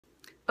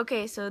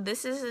Okay, so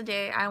this is the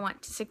day I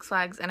went to Six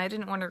Flags, and I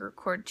didn't want to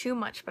record too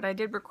much, but I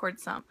did record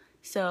some.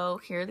 So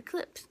here are the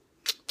clips.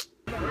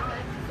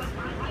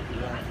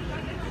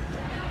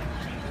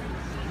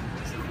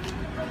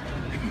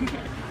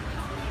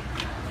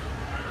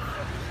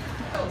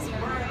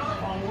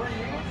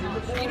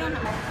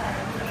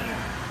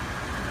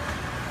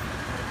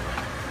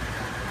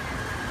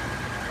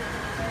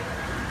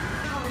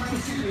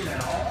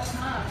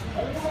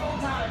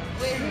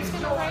 Wait, who's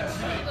gonna ride the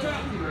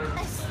wheel?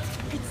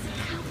 It's the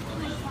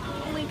cowboy.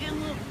 Oh my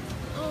goodness.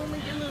 Oh my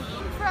goodness.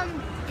 From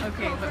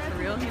Okay, but for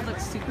real, he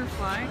looks super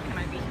fly. Can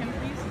I beat him,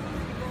 please?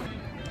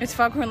 It's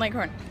Foghorn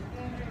Leghorn.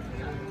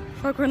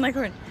 Foghorn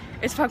Leghorn.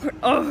 It's Foghorn.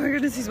 Oh my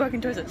goodness, he's walking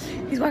towards us.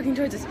 He's walking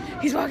towards us.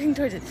 He's walking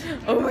towards us.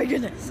 Oh my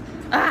goodness.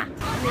 Ah!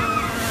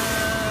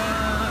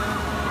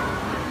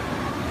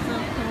 So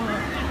cool.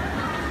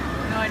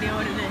 No idea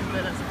what it is,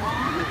 but it's cool.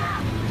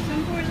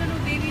 Some poor little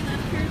baby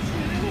left her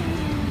too.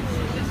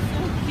 It's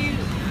so cute.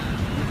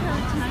 Look how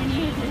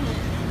tiny it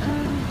is.